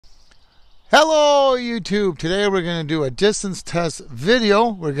Hello YouTube! Today we're going to do a distance test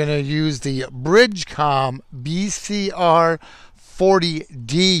video. We're going to use the Bridgecom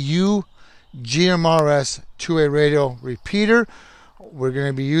BCR-40DU GMRS two-way radio repeater. We're going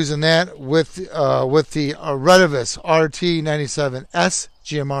to be using that with the Retevis RT97S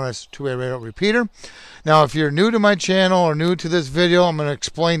GMRS two-way radio repeater. Now if you're new to my channel or new to this video, I'm going to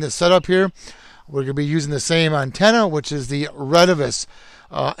explain the setup here. We're going to be using the same antenna, which is the Retevis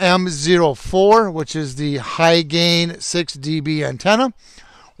M04, which is the high gain 6 dB antenna.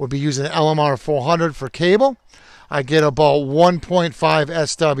 We'll be using LMR 400 for cable. I get about 1.5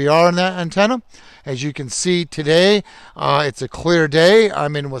 SWR in that antenna. As you can see today, it's a clear day.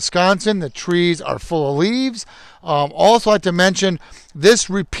 I'm in Wisconsin. The trees are full of leaves. Also, I'd like to mention this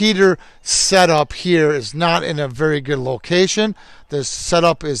repeater setup here is not in a very good location. This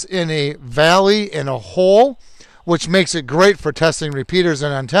setup is in a valley, in a hole, which makes it great for testing repeaters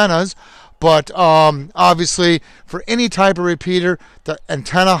and antennas. But obviously, for any type of repeater, the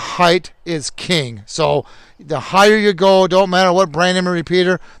antenna height is king. So the higher you go, don't matter what brand name of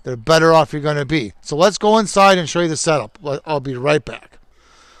repeater, the better off you're going to be. So let's go inside and show you the setup. I'll be right back.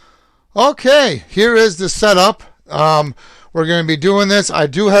 Okay, here is the setup. We're going to be doing this. I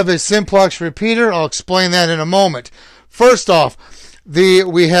do have a simplex repeater. I'll explain that in a moment. First off,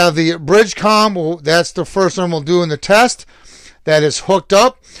 we have the Bridgecom. That's the first one we'll do in the test. That is hooked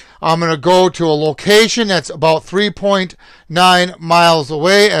up. I'm going to go to a location that's about 3.9 miles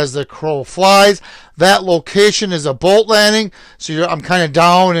away as the crow flies. That location is a bolt landing, so I'm kind of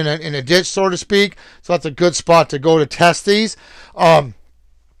down in a ditch, so to speak. So that's a good spot to go to test these.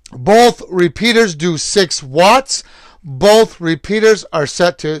 Both repeaters do 6 watts. Both repeaters are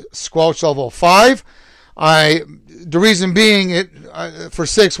set to squelch level 5. The reason being for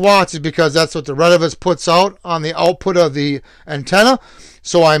 6 watts is because that's what the Retevis puts out on the output of the antenna.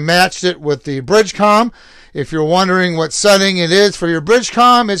 So I matched it with the Bridgecom. If you're wondering what setting it is for your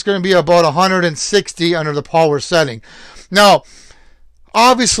Bridgecom, it's going to be about 160 under the power setting. Now,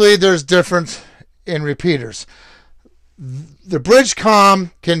 obviously there's difference in repeaters. The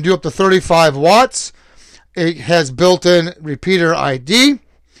Bridgecom can do up to 35 watts. It has built-in repeater ID.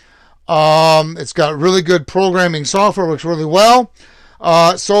 It's got really good programming software, works really well.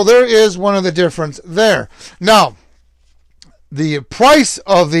 So there is one of the difference there. Now, the price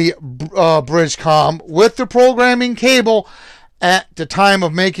of the Bridgecom with the programming cable at the time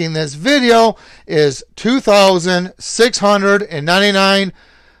of making this video is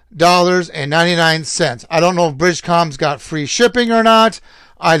 $2,699.99. I don't know if Bridgecom's got free shipping or not.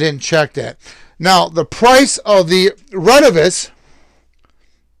 I didn't check that. Now, the price of the Retevis,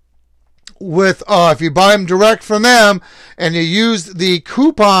 with if you buy them direct from them and you use the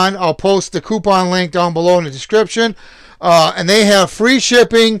coupon, I'll post the coupon link down below in the description, and they have free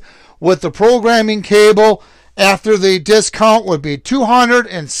shipping with the programming cable. After the discount would be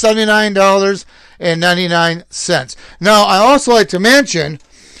 $279.99. Now, I also like to mention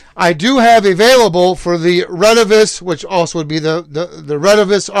I do have available for the Retevis, which also would be the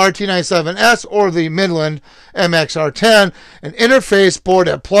Retevis RT97S or the Midland MXR10, an interface board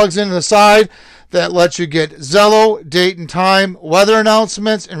that plugs into the side that lets you get Zello, date and time, weather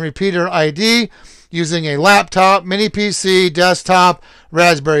announcements, and repeater ID using a laptop, mini PC, desktop,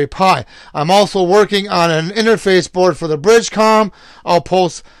 Raspberry Pi. I'm also working on an interface board for the Bridgecom. I'll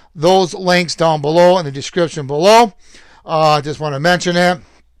post those links down below in the description below. Just want to mention that.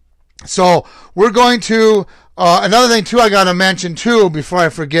 So we're going to, another thing too I got to mention too before I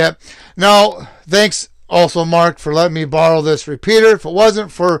forget. Now, thanks also Mark for letting me borrow this repeater. If it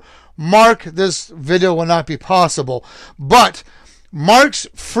wasn't for Mark, this video would not be possible. But Mark's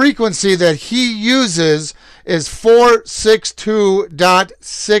frequency that he uses is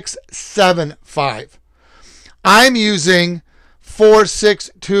 462.675. I'm using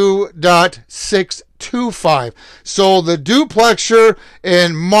 462.625. So the duplexer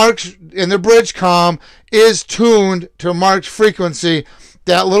in the Bridgecom is tuned to Mark's frequency.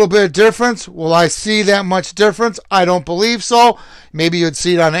 That little bit of difference, will I see that much difference? I don't believe so. Maybe you'd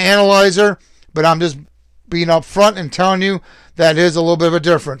see it on an analyzer, but I'm just being upfront and telling you that is a little bit of a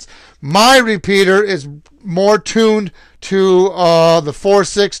difference. My repeater is more tuned to the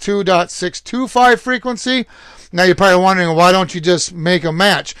 462.625 frequency. Now you're probably wondering, why don't you just make a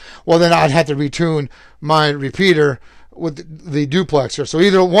match? Well, then I'd have to retune my repeater with the duplexer. So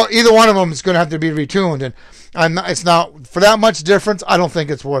either one of them is going to have to be retuned, and it's not for that much difference. I don't think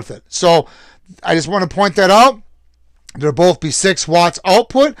it's worth it. So I just want to point that out. They'll both be 6 watts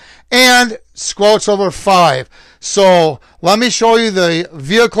output and squelch over 5. So let me show you the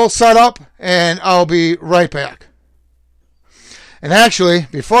vehicle setup, and I'll be right back. And actually,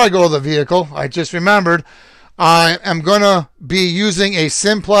 before I go to the vehicle, I just remembered I am going to be using a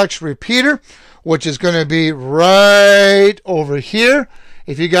simplex repeater, which is going to be right over here.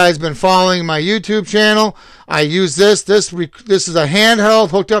 If you guys have been following my YouTube channel, I use this. This is a handheld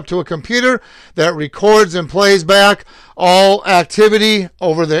hooked up to a computer that records and plays back all activity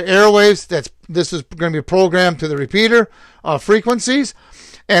over the airwaves. This is going to be programmed to the repeater frequencies.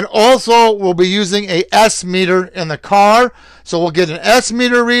 And also, we'll be using a S meter in the car. So we'll get an S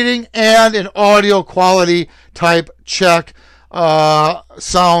meter reading and an audio quality type check,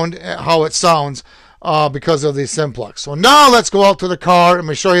 sound, how it sounds because of the simplex. So now let's go out to the car. I'm going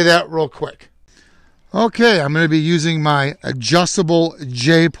to show you that real quick. Okay, I'm going to be using my adjustable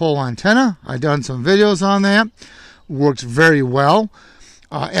J-pole antenna. I've done some videos on that. Works very well.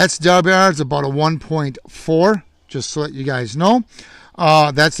 SWR is about a 1.4, just so that you guys know.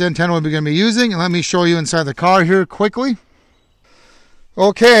 That's the antenna we're going to be using. And let me show you inside the car here quickly.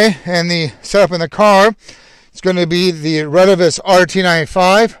 Okay, and the setup in the car, it's going to be the Retevis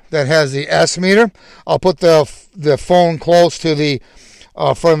RT95 that has the S meter. I'll put the phone close to the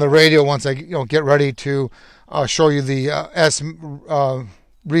front of the radio once I get ready to show you the S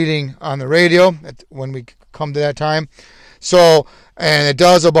reading on the radio when we come to that time. So, and it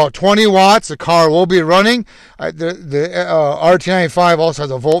does about 20 watts. The car will be running. The RT95 also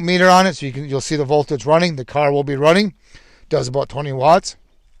has a voltmeter on it, so you'll see the voltage running. The car will be running. Does about 20 watts.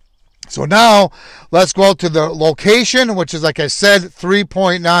 So now let's go out to the location, which is, like I said,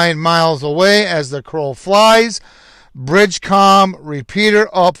 3.9 miles away as the crow flies. Bridgecom repeater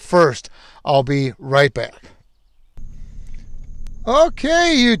up first. I'll be right back.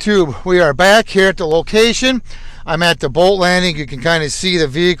 Okay, YouTube, we are back here at the location. I'm at the boat landing. You can kind of see the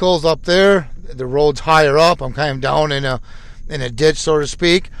vehicles up there. The road's higher up. I'm kind of down in a ditch, so to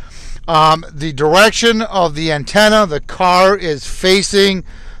speak. The direction of the antenna, the car is facing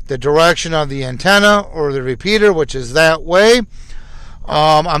the direction of the antenna or the repeater, which is that way.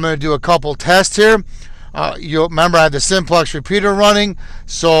 I'm going to do a couple tests here. You'll remember I have the simplex repeater running,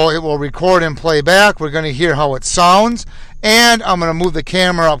 so it will record and play back. We're going to hear how it sounds. And I'm going to move the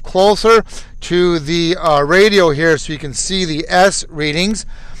camera up closer to the radio here so you can see the S readings.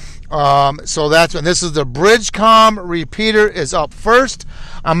 So that's when this is the Bridgecom repeater is up first.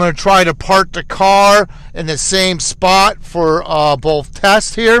 I'm going to try to park the car in the same spot for both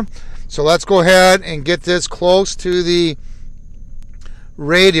tests here. So let's go ahead and get this close to the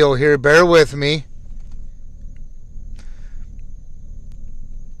radio here. Bear with me.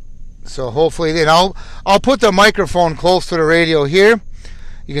 So hopefully, and I'll put the microphone close to the radio here.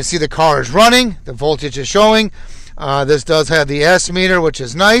 You can see the car is running. The voltage is showing. This does have the S meter, which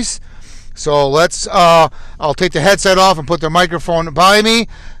is nice. So let's, I'll take the headset off and put the microphone by me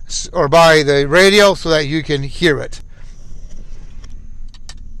or by the radio so that you can hear it.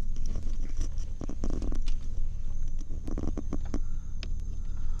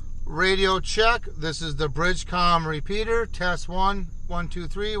 Radio check. This is the Bridgecom repeater. Test 1, 1, 2,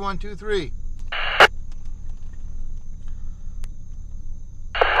 3, 1, 2, 3.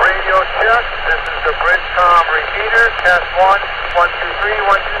 Radio check. This is the Bridgecom repeater. Test 1, 1, 2, 3,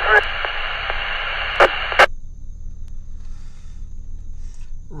 1, 2, 3.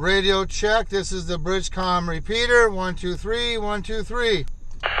 Radio check. This is the Bridgecom repeater. 1, 2, 3, 1, 2, 3.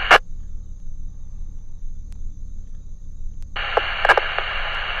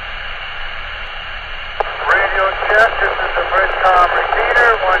 Radio check. This is the Bridgecom repeater.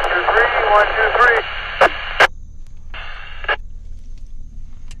 1, 2, 3, 1, 2, 3.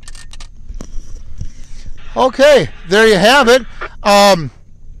 Okay, there you have it.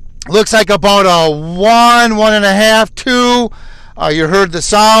 Looks like about a 1, 1.5, 2. You heard the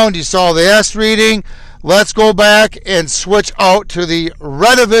sound. You saw the S reading. Let's go back and switch out to the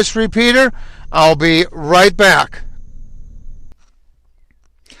Retevis repeater. I'll be right back.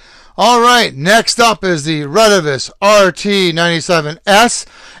 All right, next up is the Retevis RT97S.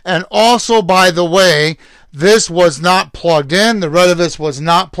 And also, by the way, this was not plugged in. The Retevis was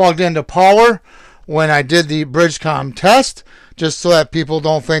not plugged into power when I did the Bridgecom test, just so that people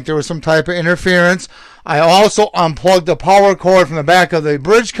don't think there was some type of interference. I also unplugged the power cord from the back of the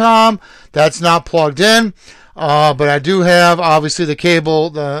Bridgecom. That's not plugged in. But I do have, obviously, the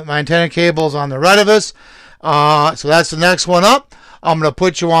cable, my antenna cables on the Retevis. So that's the next one up. I'm going to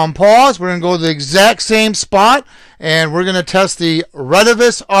put you on pause. We're going to go to the exact same spot, and we're going to test the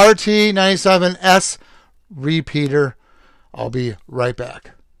Retevis RT97S repeater. I'll be right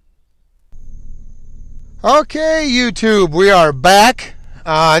back. Okay, YouTube, we are back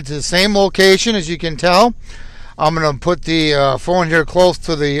to the same location, as you can tell. I'm going to put the phone here close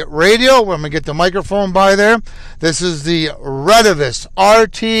to the radio. I'm going to get the microphone by there. This is the Retevis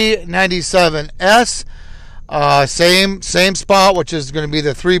RT97S. Same spot, which is going to be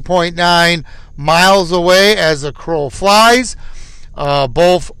the 3.9 miles away as the crow flies.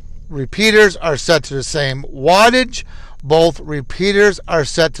 Both repeaters are set to the same wattage. Both repeaters are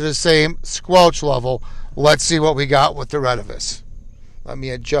set to the same squelch level. Let's see what we got with the Retevis. Let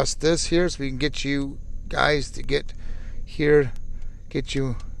me adjust this here so we can get you guys to get here, get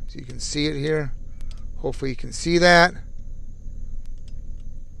you so you can see it here. Hopefully you can see that.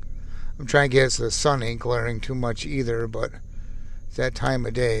 I'm trying to get it so the sun ain't glaring too much either, but it's that time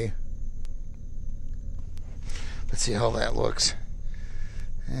of day. Let's see how that looks.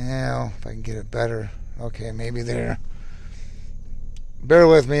 Well, if I can get it better. Okay, maybe there. Bear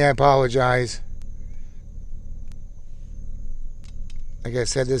with me, I apologize. Like I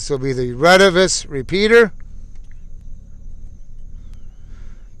said, this will be the Retevis repeater.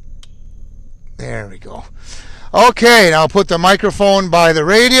 There we go. Okay, now I'll put the microphone by the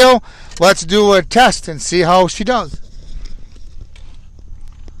radio. Let's do a test and see how she does.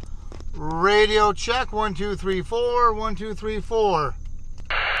 Radio check, 1, 2, 3, 4, 1, 2, 3, 4.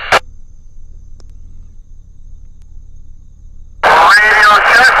 Radio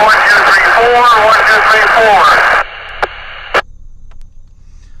check, 1, 2, 3, 4, 1, 2, 3, 4.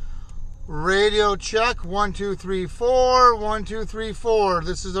 Radio check, 1, 2, 3, 4, 1, 2, 3, 4.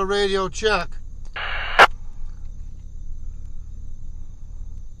 This is a radio check.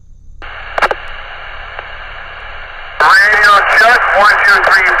 Radio check, 1, 2,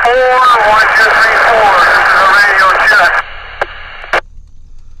 3, 4, 1, 2, 3, 4. This is a radio check.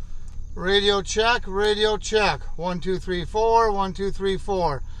 Radio check, radio check. 1, 2, 3, 4, 1, 2, 3,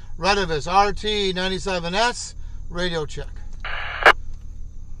 4. Retevis RT97S, radio check.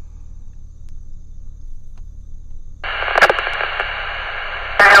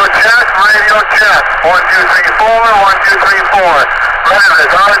 Radio check, 1, 2, 3, 4, 1, 2, 3, 4.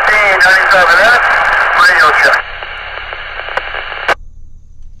 Retevis RT97S, radio check.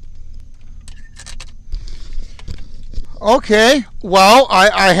 Okay, well,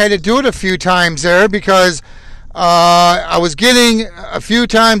 I had to do it a few times there because I was getting a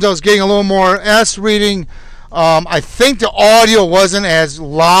little more S reading. I think the audio wasn't as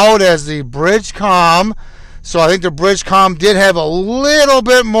loud as the Bridgecom, so I think the Bridgecom did have a little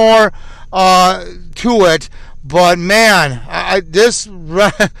bit more to it. But man, this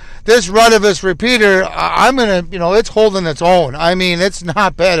Retevis repeater, I'm gonna, it's holding its own. I mean, it's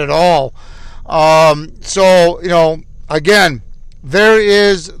not bad at all. So again, there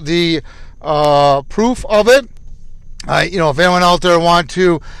is the proof of it. If anyone out there want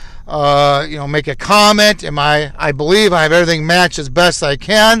to, make a comment, I believe I have everything matched as best I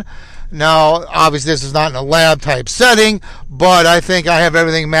can. Now, obviously, this is not in a lab type setting, but I think I have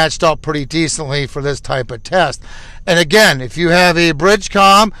everything matched up pretty decently for this type of test. And again, if you have a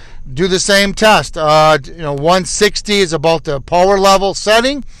Bridgecom, do the same test. 160 is about the power level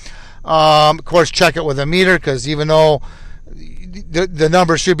setting. Of course, check it with a meter, because even though the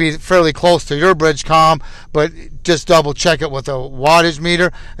number should be fairly close to your Bridgecom, but just double check it with a wattage meter,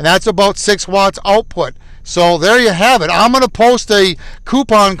 and that's about 6 watts output. So there you have it. I'm going to post a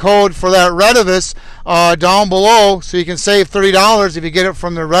coupon code for that Retevis down below, so you can save $30 if you get it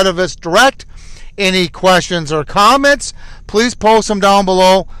from the Retevis direct. Any questions or comments, please post them down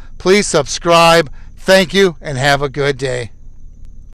below. Please subscribe. Thank you, and have a good day.